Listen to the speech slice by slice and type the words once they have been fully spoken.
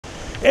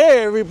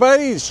Hey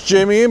everybody, it's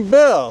Jimmy and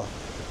Bill.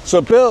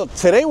 So Bill,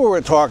 today what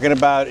we're talking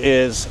about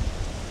is,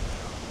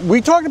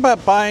 we talk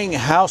about buying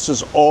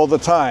houses all the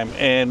time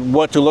and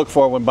what to look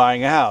for when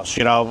buying a house.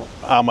 You know,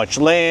 how much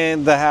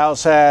land the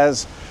house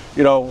has,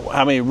 you know,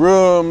 how many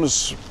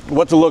rooms,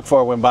 what to look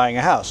for when buying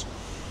a house.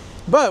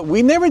 But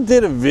we never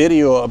did a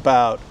video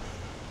about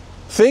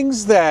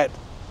things that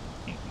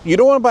you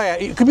don't want to buy.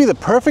 It could be the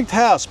perfect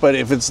house, but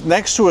if it's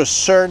next to a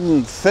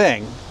certain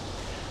thing,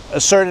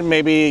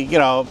 maybe, you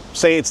know,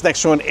 say it's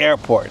next to an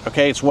airport,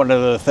 okay, it's one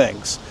of the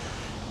things.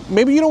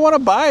 Maybe you don't want to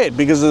buy it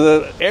because of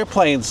the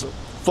airplanes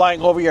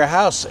flying over your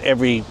house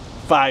every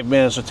 5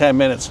 minutes or 10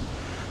 minutes.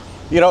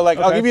 You know, like,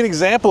 okay. I'll give you an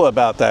example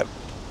about that.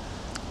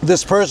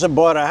 This person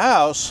bought a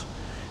house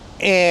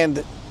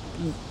and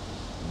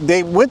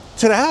they went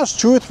to the house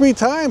 2 or 3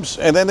 times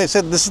and then they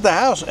said, this is the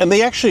house, and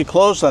they actually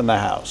closed on the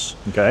house.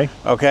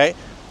 Okay.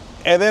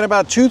 And then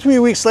about 2 or 3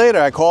 weeks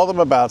later, I called them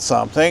about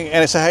something,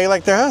 and I said, how you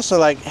like their house? They're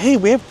like, hey,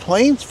 we have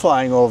planes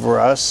flying over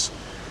us,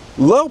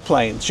 low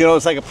planes. You know,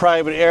 it's like a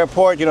private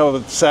airport, you know,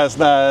 with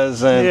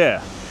Cessnas. And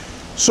yeah.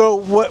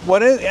 So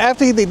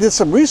after they did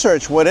some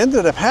research, what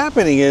ended up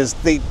happening is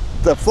the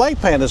flight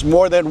plan is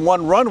more than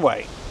one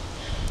runway.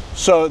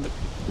 So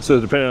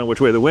depending on which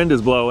way the wind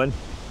is blowing.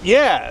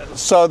 Yeah.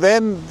 So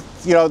then,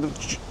 you know,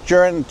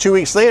 during 2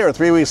 weeks later or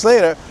 3 weeks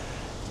later,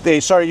 they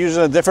started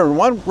using a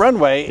different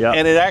runway, yep.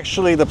 And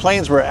the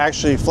planes were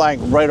actually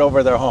flying right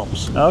over their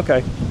homes.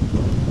 Okay.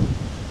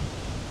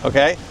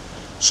 Okay.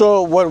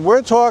 So what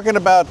we're talking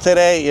about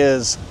today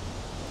is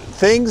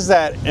things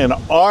that, in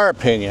our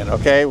opinion,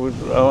 okay,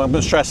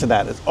 I'm stressing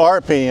that, it's our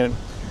opinion,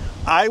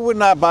 I would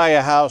not buy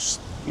a house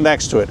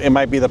next to it. It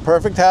might be the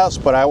perfect house,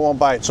 but I won't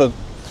buy it.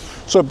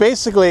 So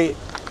basically,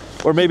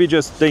 or maybe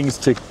just things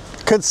to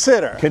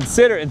consider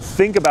and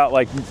think about,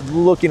 like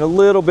looking a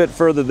little bit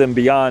further than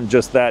beyond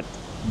just that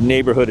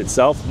neighborhood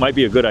itself might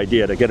be a good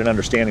idea to get an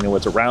understanding of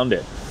what's around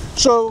it.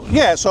 So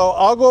yeah, so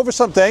I'll go over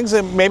some things,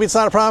 and maybe it's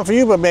not a problem for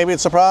you, but maybe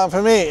it's a problem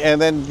for me,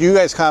 and then you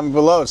guys comment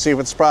below and see if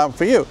it's a problem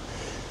for you.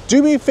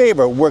 Do me a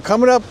favor, we're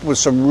coming up with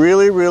some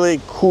really, really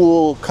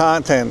cool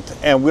content,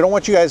 and we don't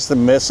want you guys to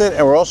miss it.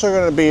 And we're also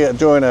going to be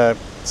doing a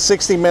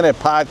 60-minute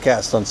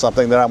podcast on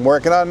something that I'm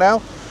working on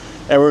now,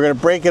 and we're going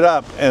to break it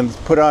up and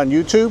put it on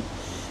YouTube.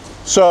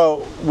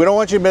 So we don't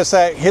want you to miss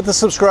that. Hit the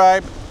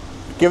subscribe,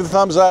 give the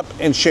thumbs up,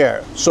 and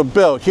share. So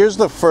Bill, here's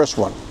the first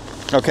one,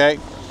 okay?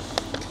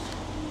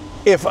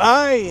 If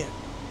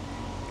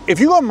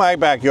you go in my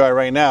backyard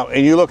right now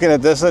and you look in a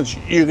distance,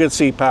 you can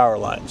see power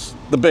lines,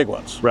 the big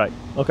ones. Right,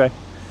 okay.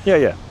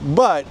 Yeah.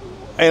 But,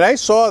 and I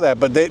saw that,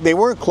 but they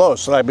weren't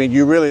close. I mean,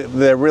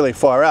 they're really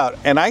far out.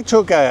 And I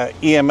took a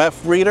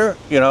EMF reader,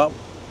 you know,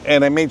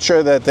 and I made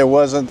sure that there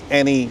wasn't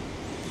any.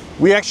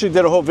 We actually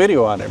did a whole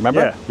video on it,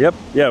 remember?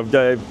 Yeah, I've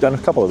done a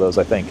couple of those,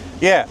 I think.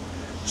 Yeah,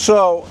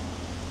 so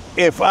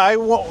if I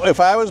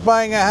was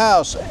buying a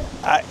house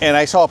and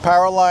I saw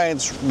power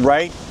lines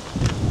right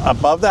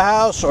above the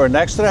house or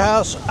next to the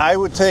house, I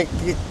would take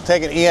an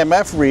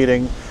EMF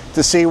reading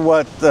to see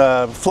what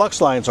the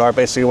flux lines are,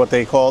 basically what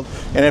they called.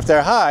 And if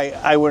they're high,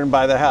 I wouldn't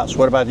buy the house.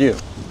 What about you?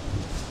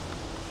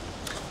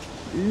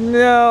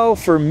 No,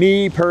 for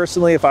me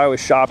personally, if I was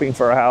shopping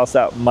for a house,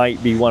 that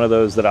might be one of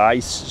those that I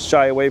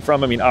shy away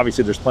from. I mean,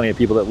 obviously there's plenty of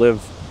people that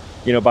live,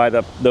 you know, by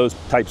those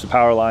types of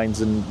power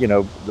lines and, you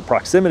know, the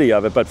proximity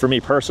of it. But for me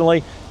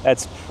personally,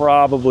 that's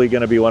probably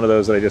going to be one of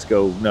those that I just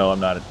go, no, I'm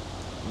not,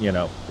 you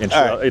know, and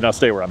I'll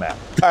stay where I'm at.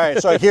 All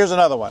right, so here's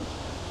another one.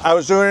 I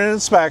was doing an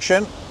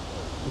inspection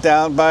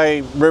down by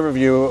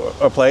Riverview,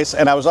 a place,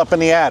 and I was up in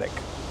the attic,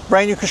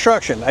 brand new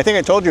construction. I think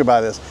I told you about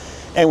this.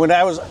 And when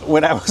I was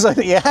in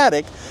the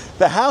attic,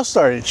 the house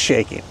started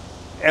shaking,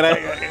 and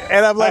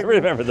I'm like, I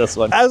remember this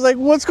one. I was like,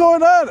 what's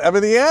going on? I'm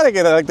in the attic,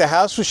 and like the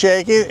house was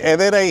shaking, and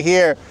then I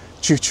hear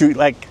choo-choo,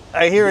 like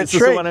I hear it straight.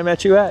 This is the one I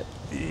met you at.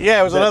 Yeah,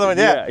 it was another one.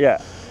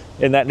 Yeah.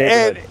 In that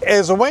neighborhood. And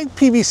there's a white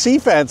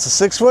PVC fence,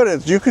 6 foot,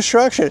 it's new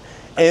construction,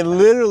 and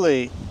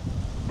literally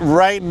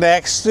right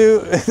next to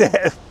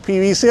that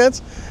PVC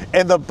fence,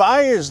 and the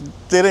buyers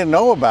didn't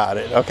know about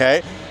it.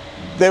 Okay,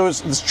 there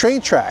was this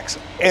train tracks,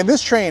 and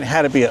this train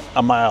had to be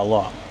a mile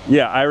long.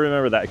 Yeah, I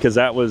remember that, because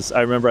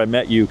I remember I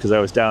met you because I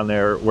was down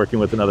there working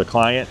with another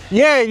client.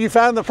 Yeah, you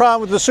found the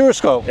problem with the sewer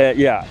scope.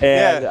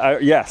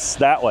 Yes,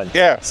 that one.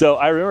 Yeah. So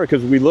I remember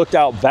because we looked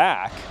out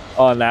back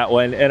on that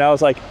one, and I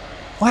was like,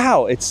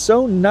 wow, it's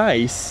so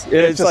nice.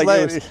 It's like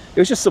it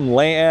was just some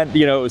land,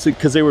 you know,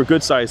 because they were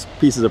good sized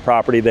pieces of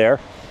property there.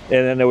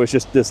 And then there was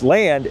just this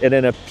land and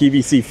then a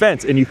PVC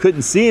fence, and you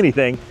couldn't see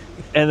anything.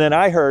 And then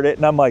I heard it,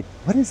 and I'm like,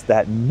 what is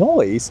that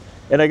noise?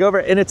 And I go over,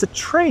 and it's a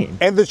train.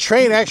 And the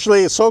train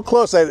actually is so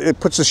close that it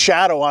puts a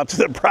shadow onto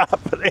the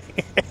property.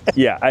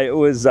 Yeah, I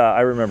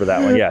remember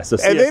that one, yeah. So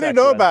and they didn't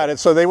know about it,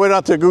 so they went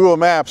onto Google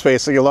Maps,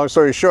 basically, long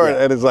story short,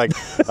 and it's like,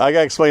 I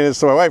gotta explain this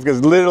to my wife,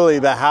 because literally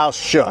the house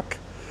shook.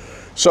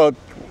 So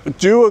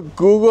do a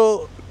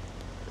Google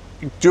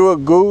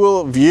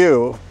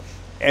view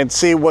and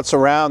see what's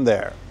around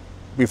there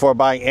before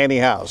buying any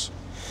house.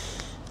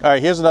 All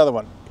right, here's another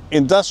one.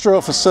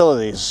 Industrial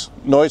facilities,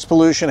 noise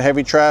pollution,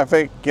 heavy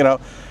traffic, you know,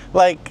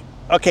 like,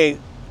 okay,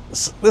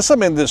 there's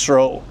some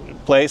industrial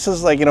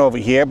places, like, you know, over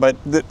here, but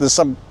there's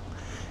some,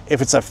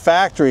 if it's a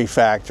factory,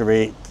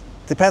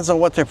 depends on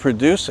what they're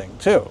producing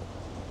too.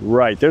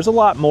 Right, there's a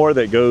lot more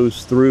that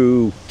goes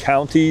through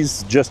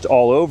counties just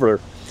all over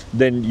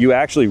than you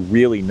actually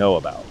really know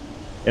about.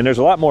 And there's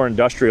a lot more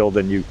industrial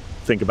than you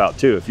think about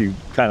too. If you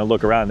kind of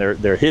look around,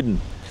 they're hidden.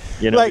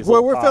 You know, like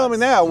where we're filming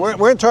now,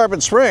 we're in Tarpon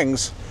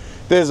Springs.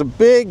 There's a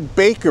big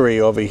bakery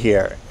over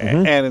here,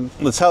 and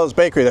Latella's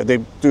Bakery, that they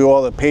do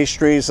all the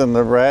pastries and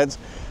the breads.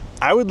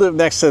 I would live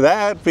next to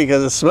that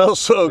because it smells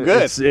so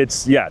good.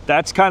 It's yeah,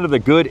 that's kind of the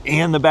good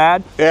and the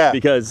bad. Yeah.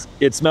 Because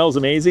it smells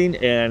amazing,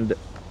 and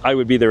I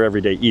would be there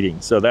every day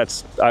eating. So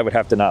I would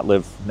have to not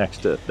live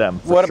next to them.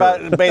 What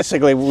about,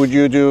 basically, would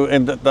you do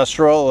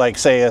industrial, like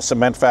say a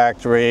cement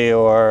factory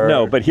or?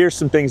 No, but here's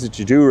some things that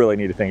you do really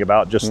need to think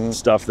about. Just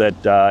stuff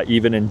that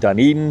even in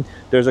Dunedin,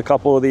 there's a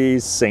couple of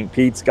these. St.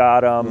 Pete's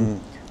got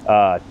them.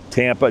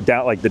 Tampa,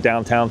 like the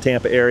downtown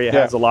Tampa area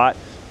has a lot.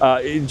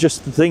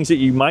 Just the things that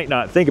you might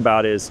not think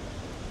about is,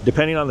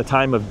 depending on the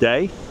time of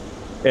day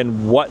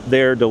and what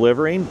they're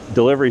delivering,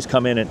 deliveries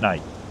come in at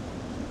night.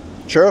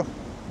 True.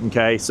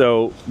 Okay,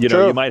 so you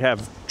know, you might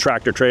have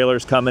tractor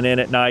trailers coming in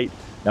at night.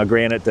 Now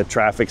granted, the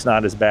traffic's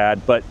not as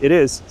bad, but it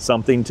is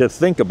something to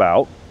think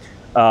about.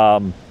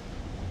 And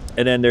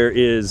then there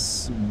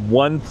is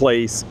one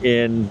place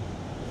in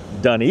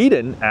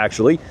Dunedin,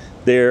 actually,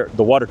 the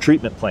water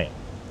treatment plant.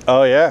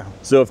 Oh yeah.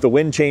 So if the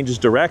wind changes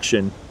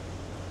direction,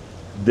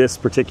 this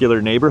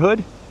particular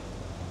neighborhood,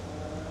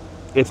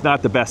 it's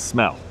not the best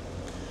smell.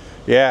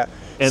 Yeah.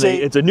 And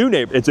it's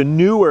a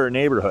newer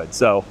neighborhood,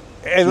 so.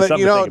 And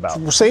you know,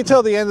 stay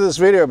till the end of this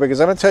video, because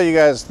I'm going to tell you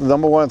guys the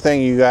number one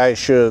thing you guys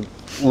should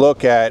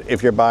look at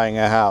if you're buying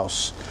a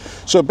house.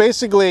 So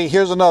basically,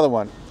 here's another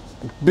one.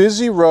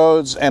 Busy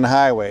roads and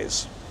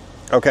highways.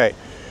 Okay,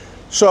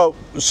 so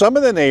some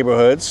of the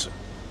neighborhoods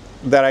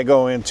that I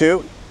go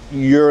into,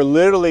 you're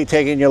literally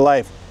taking your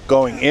life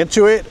going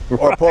into it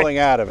or pulling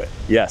out of it.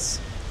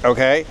 Yes.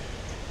 Okay,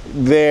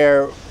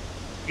 there,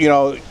 you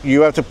know,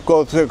 you have to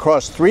go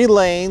across 3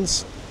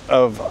 lanes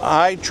of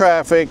high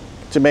traffic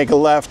to make a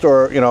left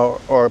or, you know,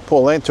 or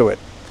pull into it.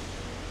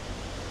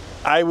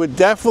 I would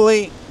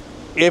definitely,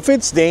 if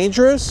it's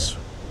dangerous,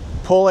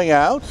 pulling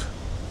out,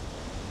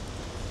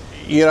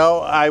 you know,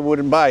 I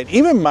wouldn't buy it.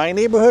 Even my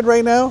neighborhood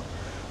right now,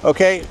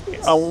 okay,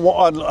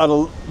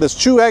 there's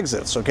 2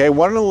 exits, okay,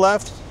 one on the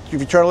left, if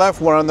you turn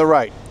left, one on the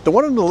right. The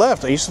one on the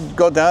left, I used to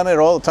go down it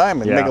all the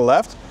time and make a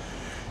left.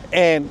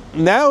 And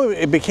now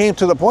it became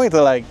to the point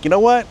that, like, you know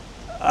what,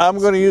 I'm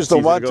going to use the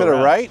one to the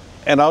right,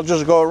 and I'll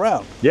just go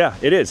around. Yeah,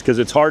 it is, because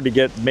it's hard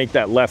to make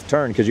that left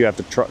turn because you have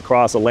to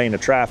cross a lane of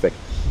traffic,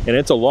 and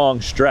it's a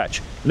long stretch.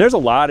 And there's a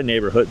lot of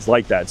neighborhoods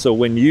like that. So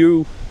when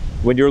you're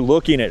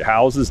looking at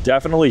houses,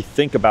 definitely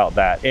think about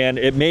that. And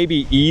it may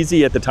be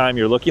easy at the time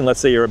you're looking. Let's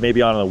say you're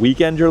maybe on a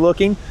weekend you're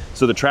looking,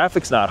 so the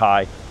traffic's not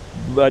high,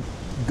 but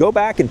go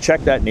back and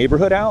check that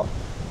neighborhood out,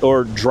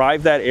 or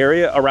drive that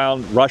area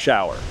around rush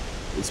hour.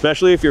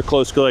 Especially if you're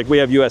close to, like, we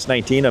have US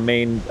 19, a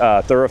main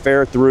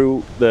thoroughfare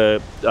through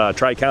the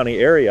Tri-County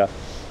area,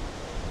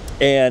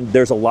 and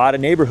there's a lot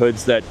of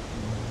neighborhoods that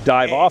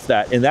dive off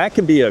that, and that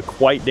can be a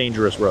quite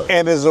dangerous road.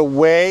 And there's a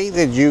way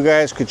that you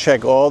guys could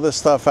check all this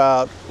stuff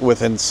out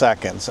within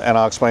seconds, and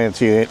I'll explain it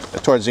to you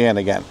towards the end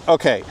again.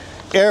 Okay,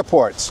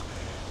 airports.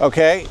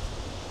 Okay,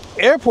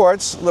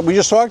 airports, we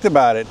just talked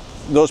about it.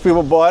 Those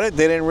people bought it,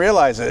 they didn't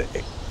realize it.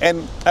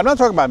 And I'm not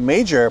talking about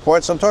major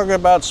airports, I'm talking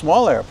about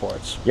small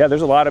airports. Yeah,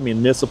 there's a lot of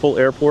municipal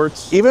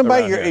airports. Even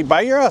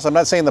by your house. I'm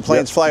not saying the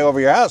planes fly over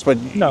your house, but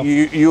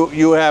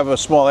you have a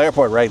small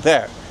airport right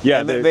there. Yeah,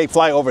 and they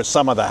fly over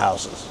some of the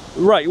houses.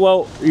 Right,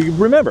 well,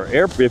 remember,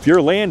 if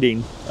you're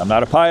landing, I'm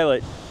not a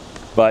pilot,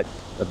 but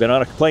I've been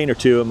on a plane or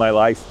 2 in my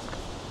life,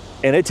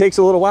 and it takes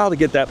a little while to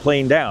get that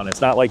plane down.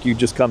 It's not like you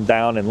just come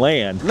down and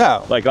land.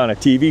 No. Like on a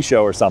TV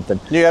show or something.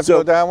 You have to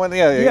go down one?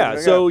 Yeah.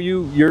 So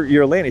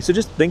you're landing. So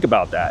just think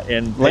about that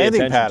and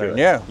landing pattern,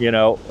 You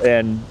know,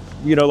 and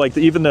you know, like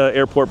even the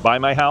airport by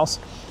my house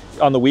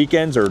on the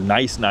weekends or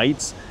nice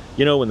nights,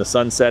 you know, when the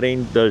sun's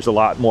setting, there's a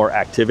lot more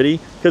activity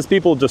because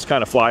people just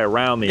kind of fly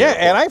around the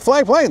airport. And I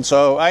fly planes,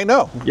 so I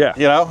know. Yeah.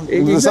 You know,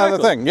 it's not the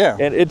thing. Yeah.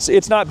 And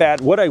it's not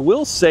bad. What I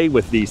will say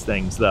with these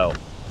things, though,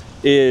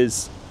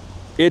 is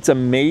it's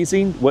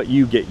amazing what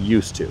you get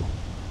used to.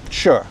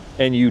 Sure.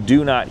 And you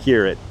do not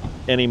hear it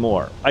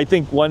anymore. I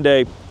think one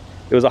day,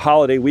 it was a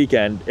holiday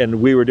weekend,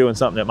 and we were doing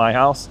something at my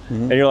house,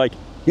 and you're like,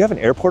 you have an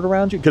airport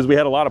around you? Because we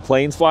had a lot of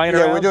planes flying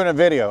around. Yeah, we're doing a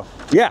video.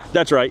 Yeah,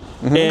 that's right.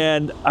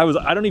 And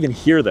I don't even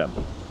hear them.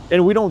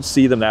 And we don't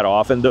see them that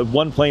often. The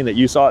one plane that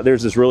you saw,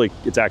 there's this really,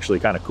 it's actually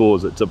kind of cool,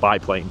 is it's a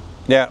biplane.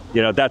 Yeah.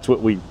 You know, that's what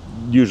we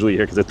usually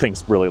hear because the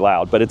thing's really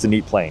loud, but it's a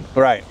neat plane.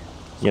 Right.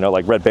 You know,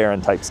 like Red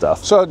Baron type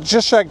stuff. So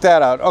just check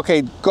that out.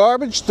 Okay,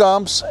 garbage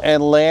dumps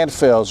and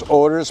landfills,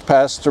 odors,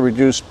 pests to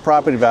reduce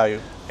property value.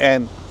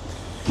 And,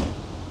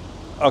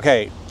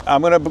 okay,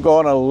 I'm gonna go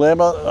on a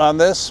limb on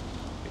this.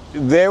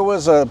 There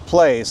was a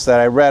place that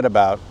I read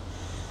about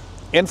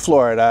in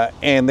Florida,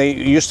 and they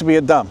used to be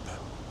a dump,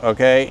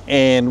 okay?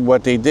 And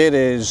what they did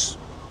is,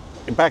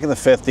 back in the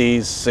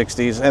 50s,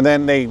 60s, and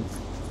then they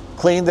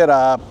cleaned it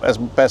up as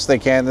best they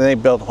can, and they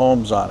built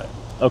homes on it.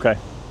 Okay.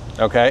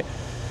 Okay?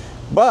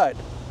 But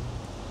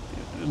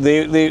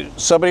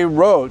somebody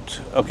wrote,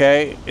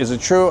 okay, is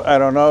it true? I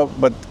don't know,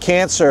 but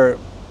cancer,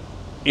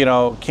 you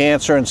know,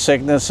 cancer and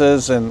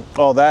sicknesses and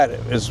all that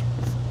is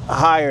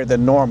higher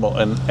than normal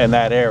in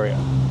that area.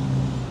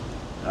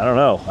 I don't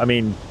know. I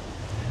mean,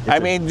 but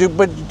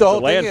the whole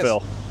thing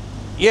landfill.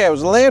 Yeah, it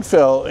was a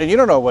landfill, and you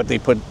don't know what they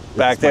put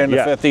back there in the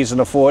 50s and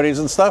the 40s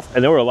and stuff.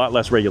 And there were a lot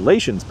less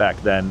regulations back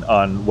then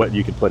on what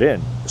you could put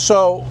in.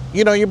 So,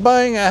 you know, you're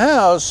buying a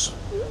house,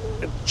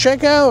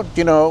 check out,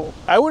 you know,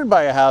 I wouldn't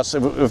buy a house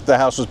if the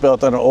house was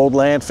built on an old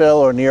landfill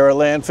or near a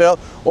landfill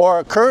or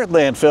a current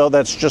landfill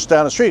that's just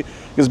down the street.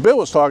 Because Bill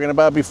was talking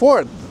about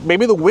before,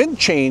 maybe the wind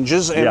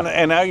changes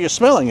and now you're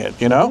smelling it,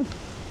 you know?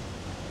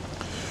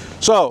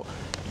 So,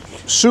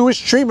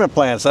 sewage treatment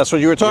plants, that's what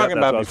you were talking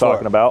about before. That's what I was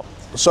talking about.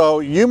 So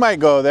you might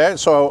go there.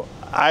 So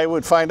I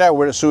would find out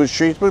where the sewage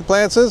treatment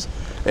plants is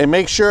and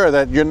make sure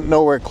that you're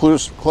nowhere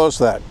close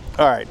to that.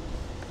 All right.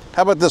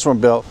 How about this one,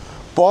 Bill?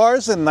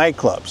 Bars and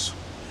nightclubs.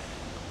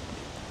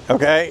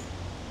 Okay.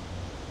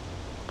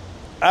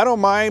 I don't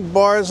mind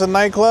bars and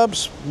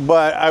nightclubs,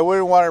 but I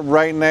wouldn't want it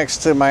right next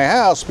to my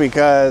house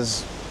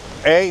because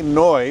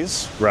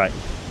noise, right,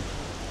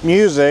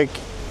 music,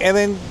 and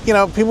then, you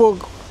know, people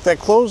that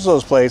close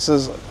those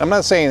places, I'm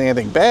not saying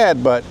anything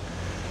bad, but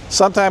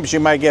sometimes you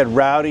might get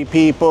rowdy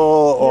people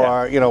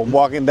or, you know,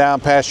 walking down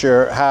past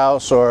your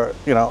house, or,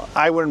 you know,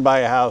 I wouldn't buy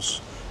a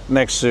house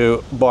next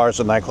to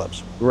bars and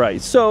nightclubs.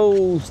 Right.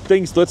 So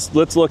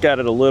let's look at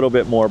it a little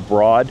bit more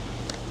broad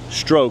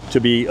stroke to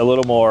be a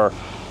little more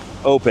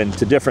open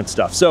to different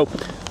stuff. So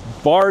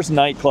bars,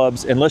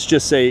 nightclubs, and let's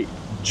just say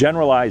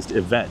generalized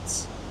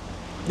events.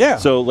 Yeah.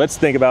 So let's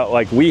think about,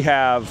 like, we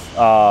have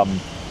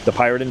the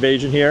pirate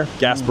invasion here,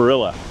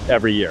 Gasparilla,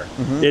 every year.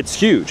 It's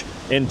huge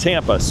in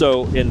Tampa.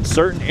 So in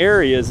certain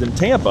areas in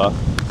Tampa,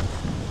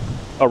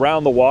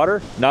 around the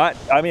water,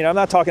 I'm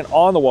not talking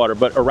on the water,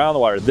 but around the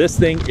water, this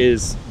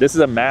is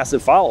a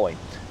massive following,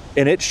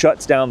 and it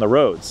shuts down the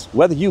roads,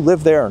 whether you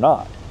live there or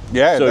not.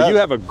 Yeah. So you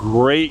have a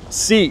great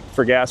seat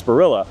for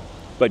Gasparilla,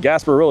 but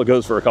Gasparilla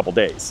goes for a couple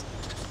days,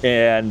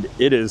 and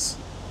it is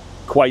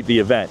quite the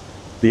event.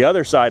 The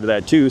other side of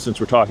that too, since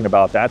we're talking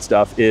about that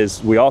stuff,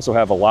 is we also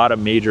have a lot of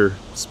major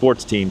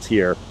sports teams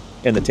here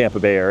in the Tampa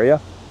Bay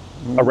area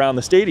around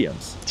the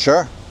stadiums.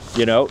 Sure.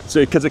 You know, so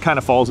because it kind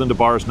of falls into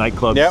bars,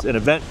 nightclubs, and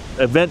event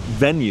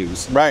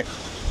venues. Right.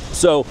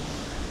 So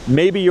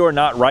maybe you're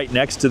not right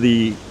next to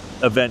the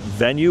event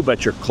venue,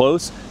 but you're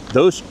close.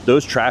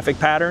 Those traffic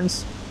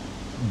patterns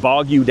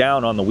bog you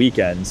down on the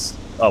weekends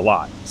a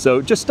lot.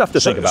 So just stuff to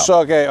think about. So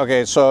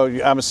okay. So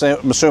I'm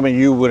assuming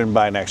you wouldn't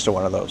buy next to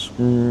one of those.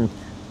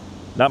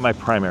 Not my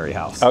primary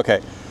house.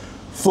 Okay.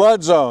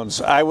 Flood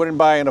zones. I wouldn't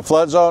buy in a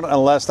flood zone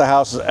unless the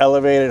house is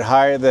elevated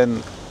higher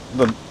than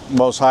the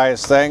most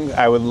highest thing.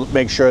 I would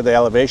make sure the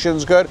elevation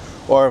is good,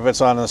 or if it's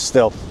on a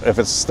stilt, if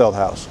it's a stilt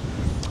house.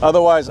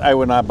 Otherwise, I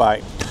would not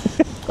buy.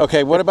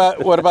 Okay, what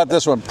about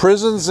this one?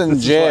 Prisons and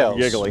jails.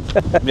 Giggling.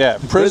 Yeah,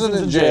 prisons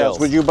and jails.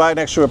 Would you buy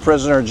next to a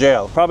prison or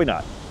jail? Probably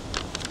not.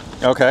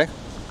 Okay.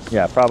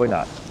 Yeah, probably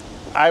not.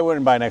 I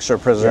wouldn't buy next to a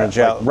prison or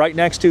jail. Like right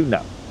next to,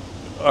 no.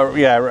 Or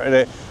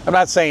I'm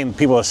not saying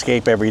people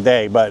escape every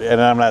day, and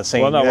I'm not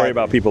saying. Well, I'm not worried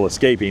about people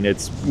escaping.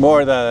 It's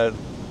more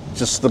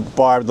just the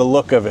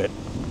look of it.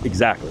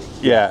 Exactly.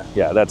 Yeah.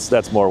 Yeah,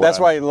 that's more. That's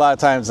why a lot of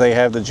times they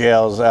have the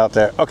jails out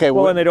there. Okay.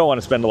 Well, and they don't want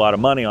to spend a lot of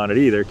money on it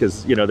either,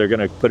 because, you know, they're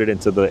going to put it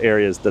into the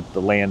areas that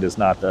the land is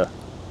not the. All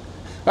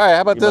right.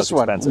 How about this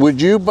one? Expensive.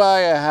 Would you buy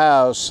a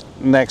house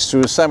next to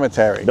a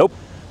cemetery? Nope.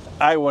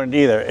 I wouldn't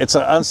either. It's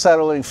an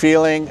unsettling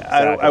feeling.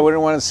 Exactly. I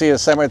wouldn't want to see a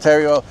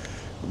cemetery.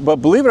 But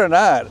believe it or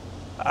not,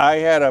 I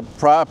had a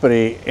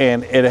property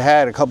and it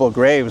had a couple of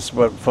graves,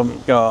 but from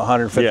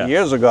 150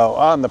 years ago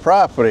on the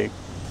property.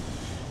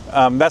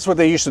 That's what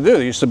they used to do.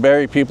 They used to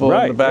bury people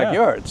in the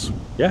backyards.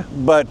 Yeah.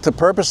 But to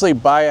purposely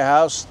buy a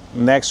house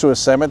next to a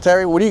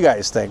cemetery, what do you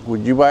guys think?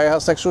 Would you buy a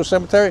house next to a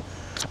cemetery?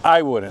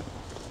 I wouldn't.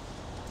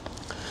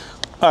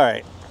 All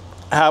right.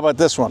 How about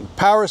this one?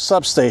 Power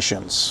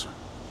substations.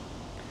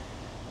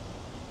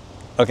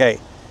 Okay.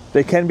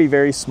 They can be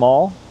very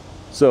small,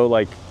 so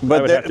I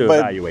would have to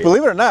evaluate.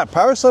 Believe it or not,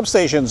 power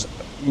substations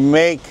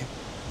make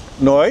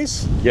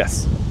noise.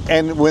 Yes.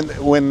 And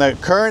when the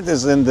current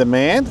is in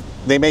demand,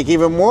 they make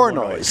even more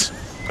noise.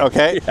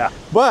 Okay? Yeah.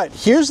 But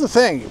here's the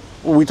thing.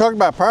 We talked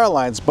about power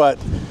lines, but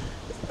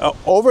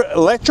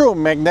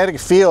electromagnetic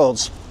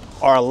fields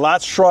are a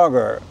lot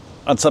stronger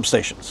on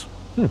substations.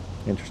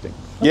 Interesting.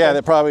 Yeah,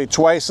 they're probably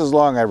twice as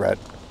long, I read.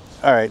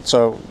 All right,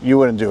 so you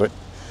wouldn't do it.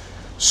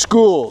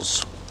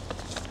 Schools.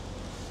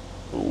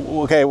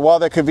 Okay, while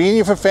they're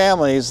convenient for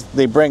families,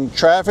 they bring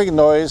traffic,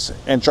 noise,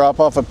 and drop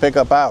off and pick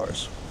up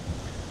hours.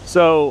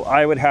 So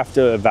I would have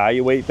to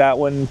evaluate that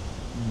one,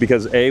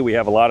 because we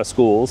have a lot of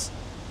schools,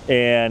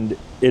 and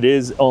it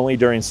is only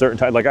during certain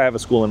times. Like, I have a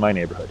school in my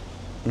neighborhood.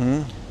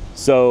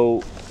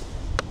 So,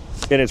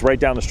 and it's right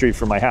down the street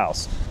from my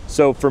house.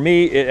 So for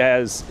me, it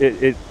has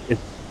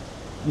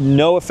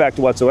no effect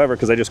whatsoever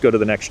because I just go to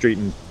the next street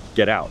and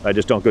get out. I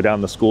just don't go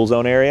down the school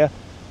zone area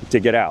to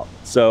get out.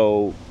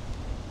 So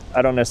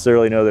I don't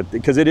necessarily know that,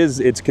 because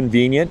it's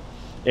convenient,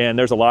 and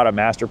there's a lot of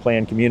master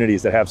plan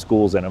communities that have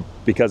schools in them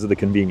because of the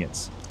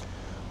convenience.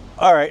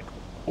 All right,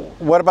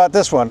 what about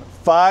this one?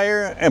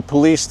 Fire and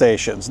police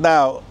stations.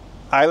 Now,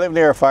 I live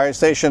near a fire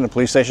station and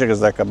police station because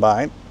they're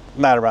combined,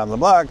 not around the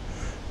block,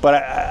 but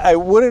I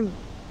wouldn't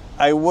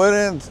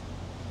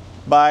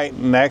buy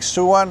next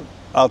to one.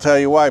 I'll tell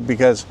you why,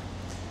 because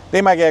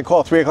they might get a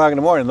call 3 o'clock in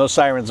the morning, those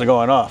sirens are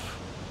going off.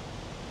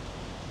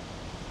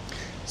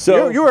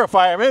 So you were a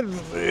fireman,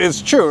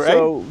 it's true, right?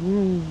 So,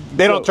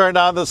 they don't turn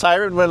on the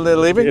siren when they're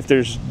leaving? If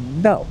there's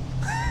no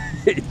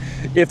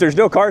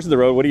cars in the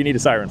road, what do you need a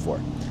siren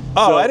for?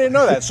 Oh, so, I didn't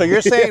know that. So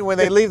you're saying when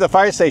they leave the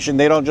fire station,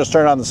 they don't just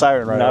turn on the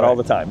siren right away? Not all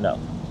the time, no.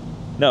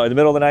 No, in the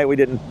middle of the night, we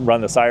didn't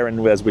run the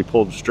siren as we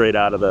pulled straight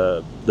out of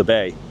the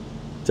bay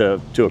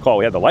to a call.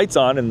 We had the lights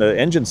on and the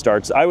engine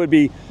starts. I would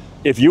be,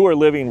 if you were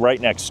living right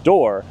next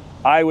door,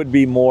 I would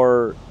be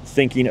more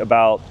thinking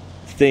about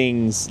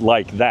things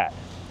like that.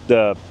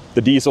 The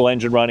diesel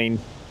engine running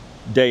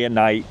day and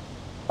night,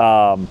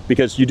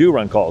 because you do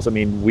run calls. I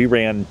mean, we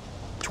ran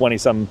 20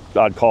 some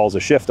odd calls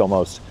a shift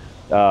almost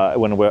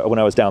when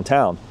I was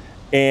downtown.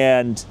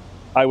 And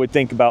I would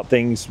think about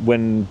things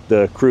when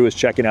the crew is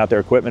checking out their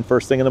equipment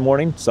first thing in the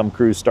morning. Some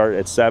crews start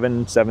at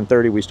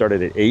 7:30. We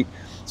started at 8.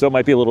 So it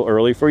might be a little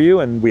early for you,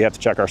 and we have to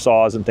check our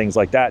saws and things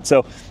like that.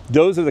 So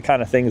those are the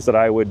kind of things that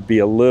I would be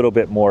a little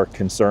bit more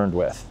concerned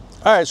with.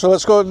 All right, so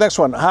let's go to the next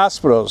one.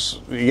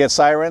 Hospitals. You get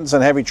sirens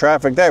and heavy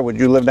traffic there. Would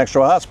you live next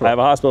to a hospital? I have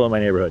a hospital in my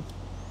neighborhood.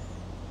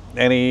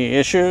 Any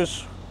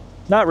issues?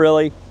 Not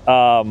really.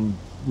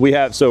 We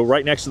have, so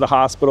right next to the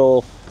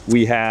hospital,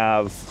 we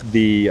have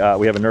we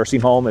have a nursing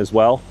home as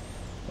well.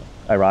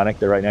 Ironic,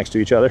 they're right next to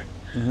each other.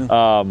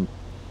 Mm-hmm.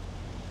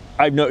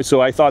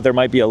 So I thought there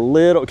might be a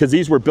little, because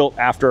these were built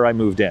after I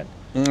moved in.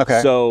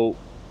 Okay. So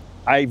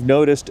I've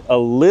noticed a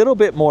little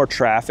bit more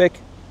traffic.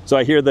 So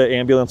I hear the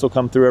ambulance will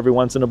come through every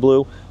once in a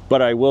blue,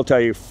 but I will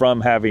tell you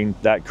from having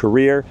that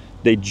career,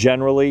 they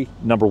generally,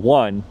 number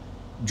one,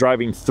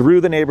 driving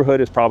through the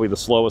neighborhood is probably the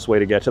slowest way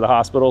to get to the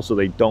hospital, so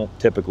they don't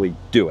typically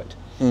do it.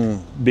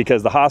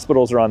 Because the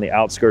hospitals are on the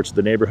outskirts of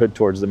the neighborhood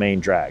towards the main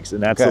drags,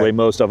 and that's the way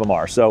most of them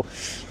are. So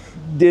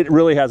it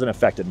really hasn't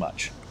affected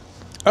much.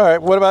 All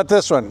right, what about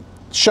this one?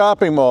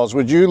 Shopping malls.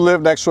 Would you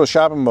live next to a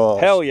shopping mall?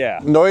 Hell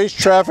yeah. Noise,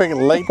 traffic,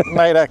 late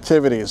night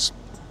activities.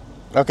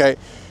 Okay.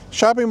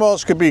 Shopping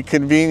malls could be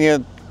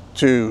convenient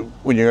to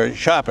when you're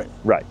shopping.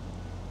 Right.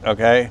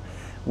 Okay.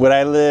 Would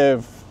I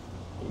live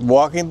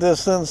walking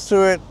distance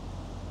to it?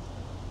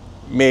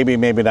 Maybe,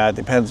 maybe not.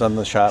 Depends on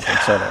the shopping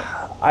center.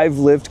 I've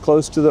lived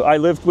I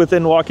lived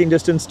within walking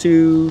distance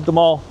to the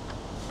mall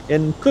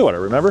in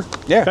Clearwater, remember?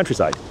 Yeah.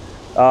 Countryside.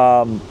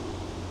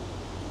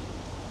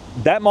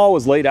 That mall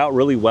was laid out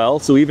really well,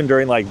 so even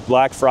during like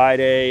Black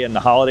Friday and the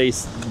holiday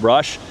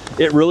rush,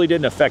 it really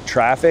didn't affect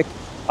traffic.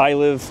 I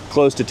live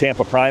close to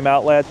Tampa Prime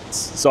outlets,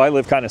 so I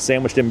live kind of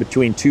sandwiched in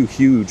between two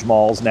huge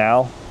malls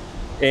now,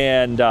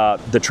 and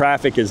the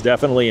traffic is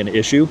definitely an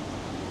issue.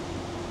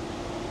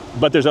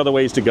 But there's other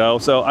ways to go,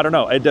 so I don't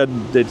know. I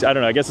don't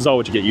know. I guess it's all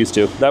what you get used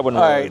to. That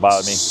wouldn't really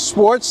bother me.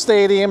 Sports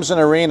stadiums and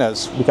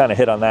arenas. We kind of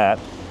hit on that.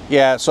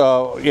 Yeah,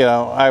 so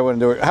I wouldn't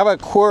do it. How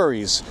about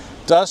quarries?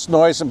 Dust,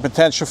 noise, and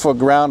potential for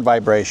ground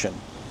vibration.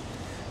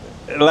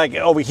 Like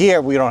over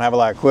here, we don't have a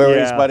lot of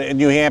quarries, but in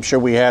New Hampshire,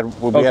 we had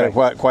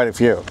quite a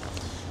few.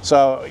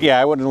 So yeah,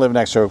 I wouldn't live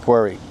next to a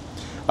quarry.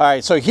 All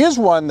right, so here's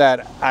one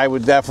that I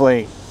would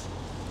definitely.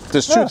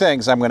 There's two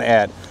things I'm going to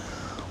add.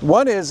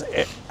 One is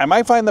I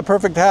might find the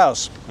perfect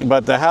house,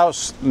 but the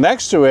house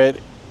next to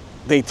it,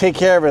 they take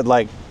care of it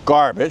like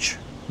garbage,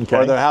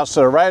 or the house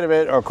to the right of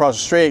it, or across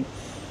the street.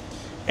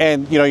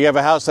 And you have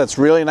a house that's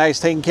really nice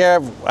taken care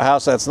of, a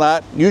house that's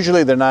not.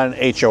 Usually they're not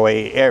in HOA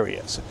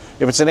areas.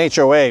 If it's an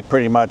HOA,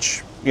 pretty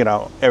much,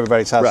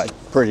 everybody's house is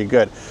pretty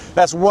good.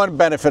 That's one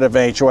benefit of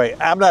an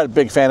HOA. I'm not a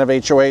big fan of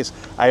HOAs.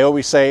 I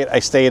always say it, I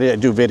state it, I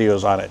do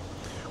videos on it.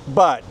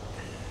 But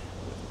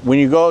when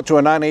you go to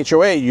a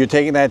non-HOA, you're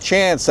taking that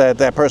chance that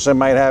that person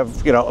might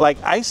have, like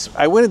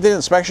I went and did an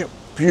inspection,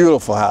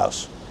 beautiful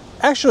house.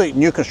 Actually,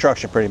 new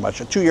construction pretty much,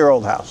 a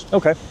 2-year-old house.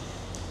 Okay.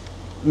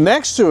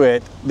 Next to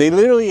it, they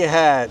literally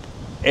had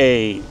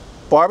a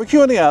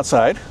barbecue on the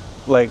outside,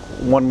 like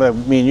one that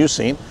me and you've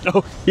seen.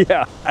 Oh,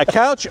 yeah. A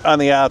couch on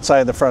the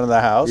outside in the front of the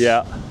house.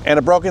 Yeah. And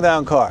a broken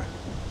down car.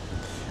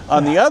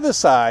 On the other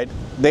side,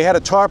 they had a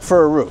tarp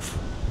for a roof.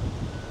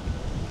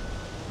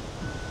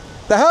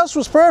 The house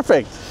was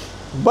perfect,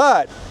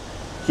 but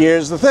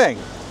here's the thing.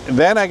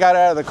 Then I got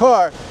out of the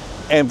car,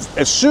 and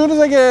as soon as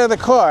I get out of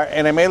the car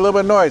and I made a little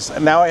bit of noise,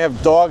 now I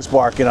have dogs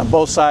barking on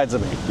both sides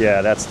of me.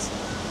 Yeah,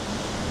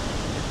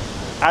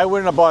 I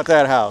wouldn't have bought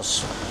that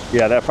house.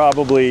 Yeah, that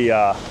probably,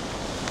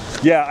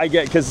 yeah, I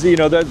get, because,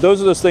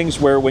 those are those things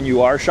where when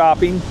you are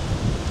shopping,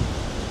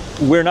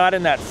 we're not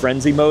in that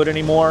frenzy mode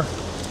anymore.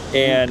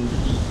 And,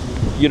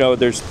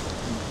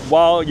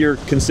 while you're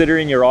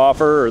considering your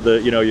offer, or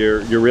the, you know,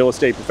 your real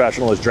estate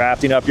professional is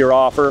drafting up your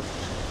offer,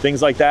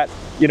 things like that,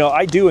 you know,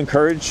 I do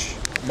encourage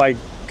my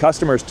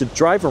customers to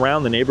drive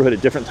around the neighborhood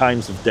at different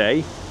times of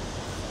day.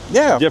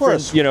 Yeah, of different,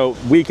 course. you know,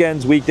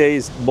 weekends,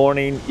 weekdays,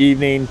 morning,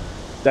 evening,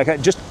 that kind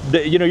of, just,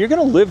 you know, you're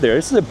going to live there.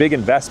 This is a big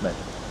investment.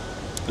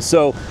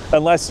 So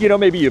unless, you know,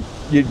 maybe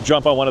you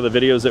jump on one of the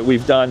videos that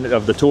we've done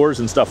of the tours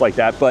and stuff like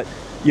that, but,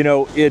 you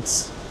know,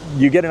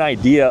 you get an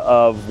idea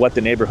of what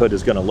the neighborhood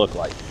is going to look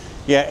like.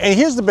 Yeah, and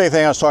here's the big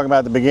thing I was talking about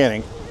at the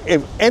beginning.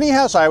 If any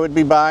house I would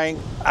be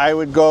buying, I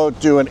would go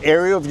do an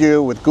aerial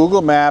view with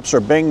Google Maps or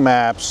Bing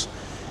Maps,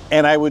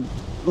 and I would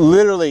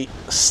literally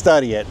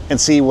study it and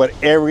see what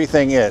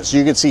everything is.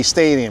 You can see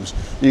stadiums,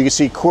 you can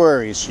see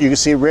quarries, you can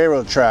see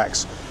railroad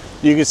tracks,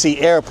 you can see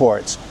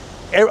airports.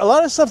 A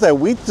lot of stuff that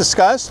we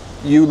discussed,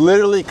 you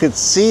literally could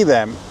see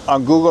them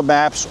on Google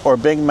Maps or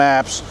Bing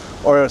Maps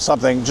or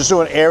something. Just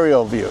do an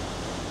aerial view.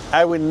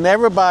 I would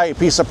never buy a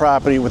piece of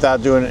property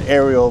without doing an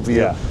aerial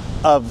view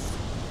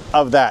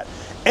of that.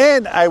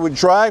 And I would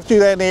drive through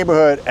that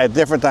neighborhood at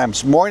different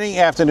times, morning,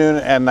 afternoon,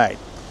 and night.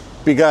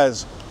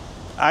 Because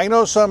I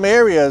know some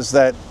areas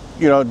that,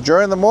 you know,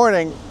 during the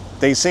morning,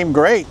 they seem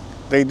great.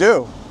 They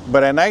do.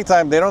 But at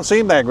nighttime, they don't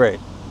seem that great.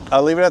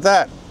 I'll leave it at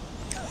that.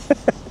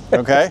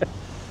 Okay?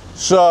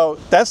 So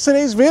that's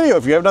today's video.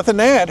 If you have nothing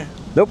to add.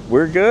 Nope,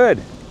 we're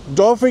good.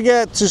 Don't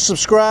forget to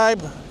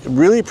subscribe.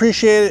 Really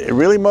appreciate it. It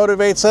really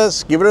motivates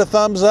us. Give it a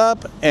thumbs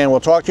up, and we'll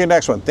talk to you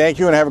next one. Thank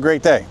you, and have a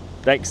great day.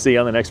 Thanks. See you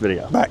on the next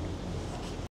video. Bye.